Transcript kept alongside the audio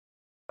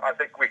I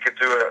think we could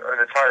do an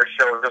entire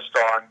show just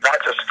on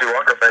not just Stu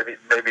Ungar,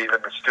 maybe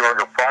even the Stu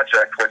Ungar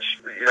Project, which,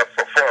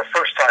 for a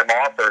first-time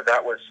author,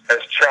 that was as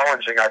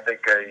challenging, I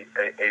think, a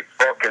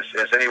book as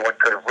anyone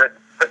could have written,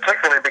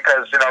 particularly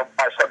because,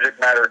 my subject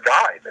matter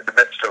died in the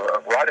midst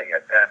of writing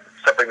it, and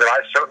something that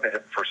I certainly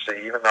didn't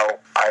foresee, even though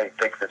I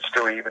think that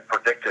Stewie even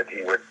predicted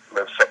he would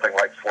live something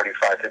like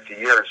 45, 50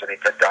 years, and he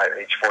did die at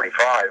age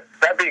 45.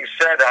 That being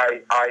said,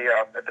 I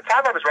at the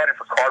time I was writing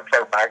for Card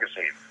Player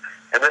magazine,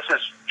 and this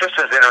is just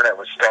as the internet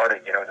was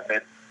starting, in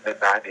the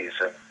mid-90s,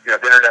 and, the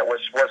internet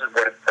wasn't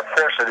what of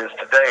course it is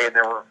today, and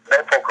there were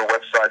no poker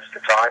websites at the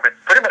time, and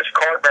pretty much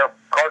Card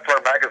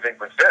Player magazine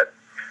was it.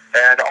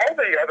 And all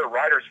the other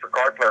writers for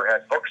Card Player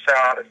had books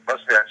out, and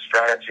mostly on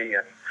strategy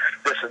and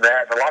this and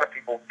that. And a lot of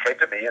people came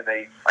to me, and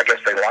I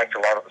guess they liked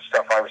a lot of the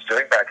stuff I was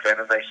doing back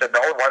then, and they said,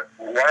 "Nolan,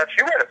 why don't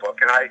you write a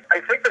book?" And I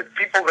think that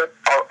people that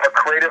are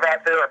creative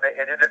out there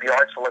and into the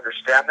arts will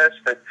understand this,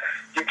 that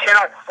you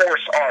cannot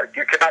force art.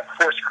 You cannot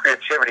force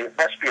creativity. It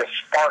must be a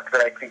spark that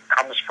I think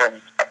comes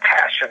from a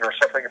passion or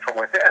something from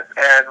within.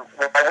 And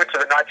when I went to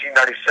the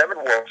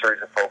 1997 World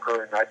Series of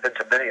Poker, and I've been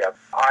to many of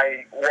them,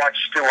 I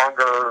watched Stu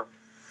Ungar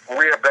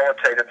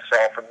rehabilitate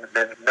himself and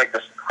make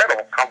this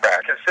incredible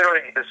comeback,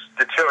 considering his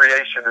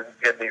deterioration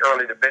in the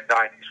early to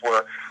mid-90s,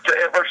 where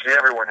virtually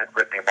everyone had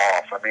written him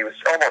off. I mean, he was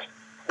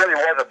really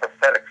was a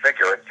pathetic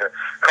figure, and to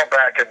come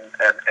back and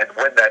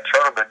win that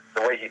tournament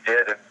the way he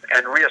did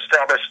and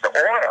reestablish the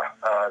aura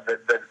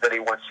that he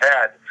once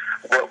had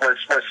was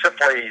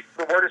simply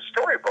the word of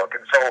storybook.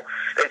 And so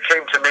it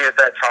came to me at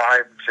that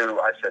time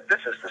I said,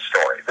 this is the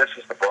story, this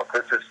is the book,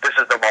 this is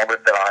the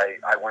moment that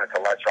I wanted to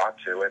latch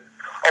onto. And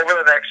over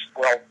the next,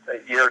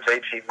 year to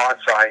 18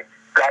 months, I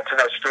got to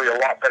know Stewie a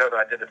lot better than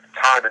I did at the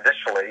time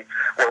initially,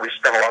 where we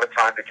spent a lot of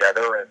time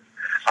together, and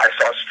I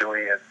saw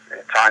Stewie in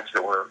times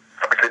that were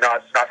frankly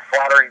not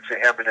flattering to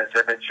him and his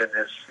image and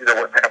his,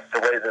 the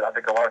way that I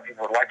think a lot of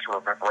people would like to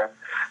remember him.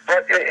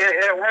 But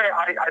in a way,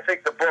 I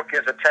think the book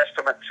is a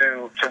testament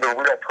to the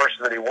real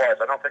person that he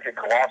was. I don't think it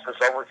glosses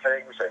over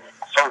things, and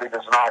certainly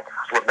does not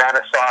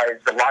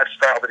romanticize the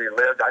lifestyle that he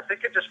lived. I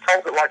think it just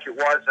tells it like it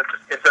was. And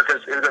if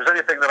there's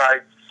anything that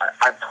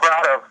I'm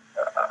proud of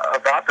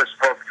about this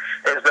book,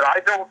 is that I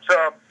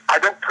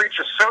don't preach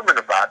a sermon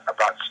about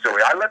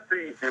Stewie. I let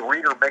the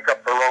reader make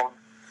up their own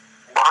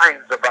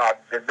minds about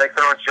and make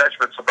their own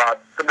judgments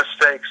about the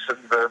mistakes and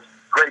the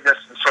greatness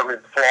and certainly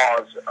the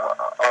flaws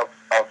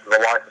of the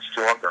life of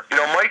Stu Ungar.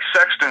 Mike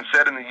Sexton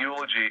said in the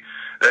eulogy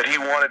that he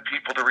wanted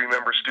people to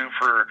remember Stu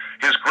for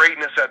his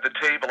greatness at the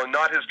table and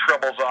not his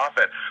troubles off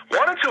it.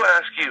 Wanted to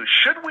ask you,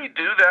 should we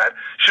do that?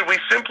 Should we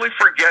simply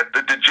forget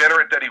the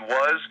degenerate that he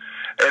was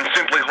and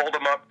simply hold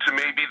him up to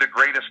maybe the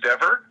greatest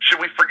ever? Should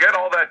we forget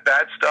all that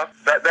bad stuff?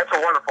 That's a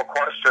wonderful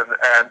question,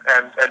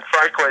 and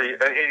frankly,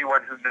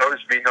 anyone who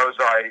knows me knows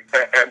I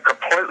am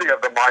completely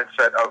of the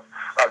mindset of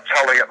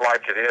telling it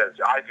like it is.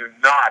 I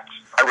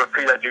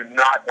repeat, I do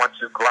not want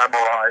to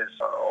glamorize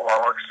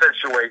or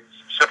accentuate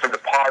simply the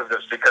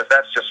positives, because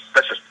that's just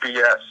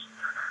BS.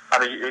 I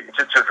mean,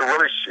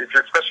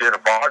 especially in a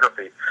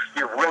biography,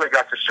 you've really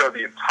got to show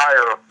the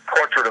entire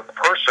portrait of the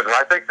person. And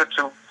I think that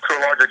to a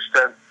large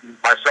extent,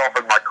 myself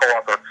and my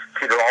co-author,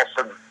 Peter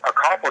Olson,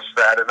 accomplished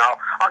that. And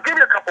I'll give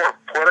you a couple of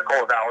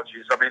political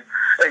analogies. I mean,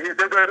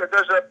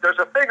 there's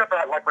a thing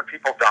about, like, when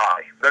people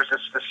die. There's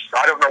this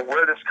I don't know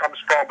where this comes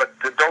from, but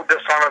don't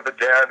dishonor the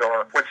dead.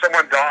 Or when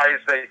someone dies,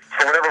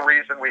 for whatever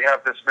reason, we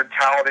have this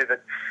mentality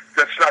that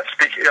let's not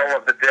speak ill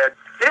of the dead.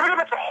 Even if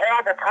it's a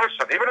horrible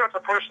person, even if it's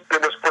a person that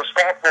was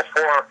responsible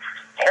for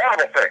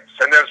horrible things,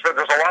 and there's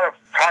a lot of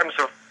times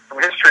from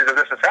history that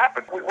this has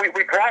happened,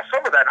 we gloss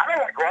over that. I don't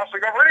like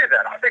glossing over any of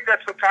that. I think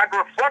that's the time to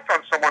reflect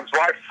on someone's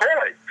life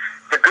fully.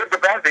 The good, the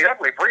bad, the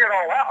ugly, bring it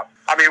all out.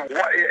 I mean,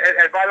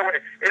 and by the way,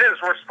 it is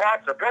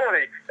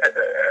responsibility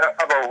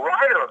of a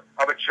writer,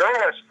 of a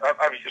journalist,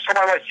 of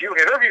someone like you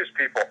who interviews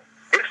people.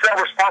 It's their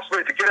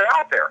responsibility to get it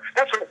out there.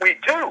 That's what we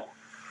do.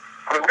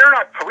 I mean, we're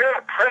not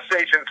press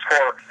agents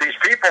for these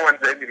people, and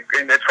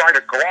they're trying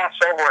to gloss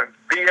over and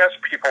BS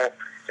people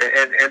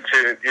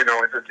into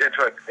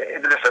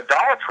this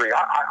idolatry.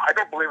 I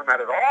don't believe in that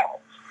at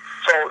all.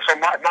 So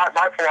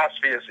my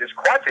philosophy is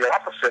quite the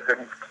opposite,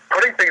 and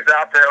putting things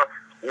out there,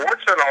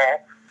 warts and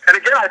all. And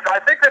again, I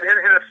think that in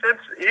a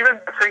sense,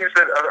 even the things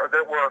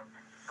that were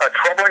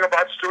troubling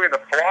about Stewie and the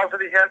flaws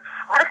that he had,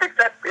 I think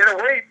that in a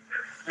way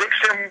makes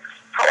him,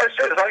 how I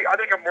say this, I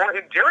think a more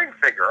endearing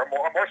figure, a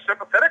more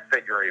sympathetic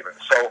figure even.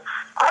 So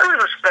I really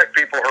respect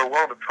people who are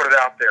willing to put it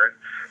out there. And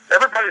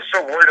everybody's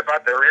so worried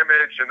about their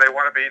image, and they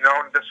want to be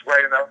known this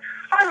way and that.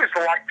 I always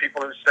like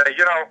people who say,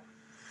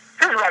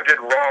 here's what I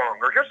did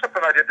wrong, or here's something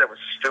I did that was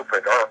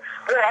stupid, or,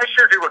 boy, I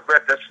sure do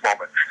regret this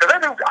moment. Because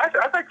I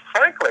think,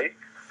 frankly,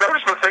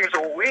 those are the things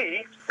that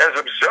we, as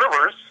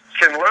observers,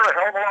 can learn a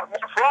hell of a lot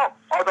more from,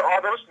 are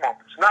those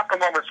moments, not the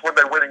moments when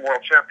they're winning world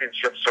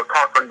championships or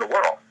conquering the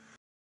world.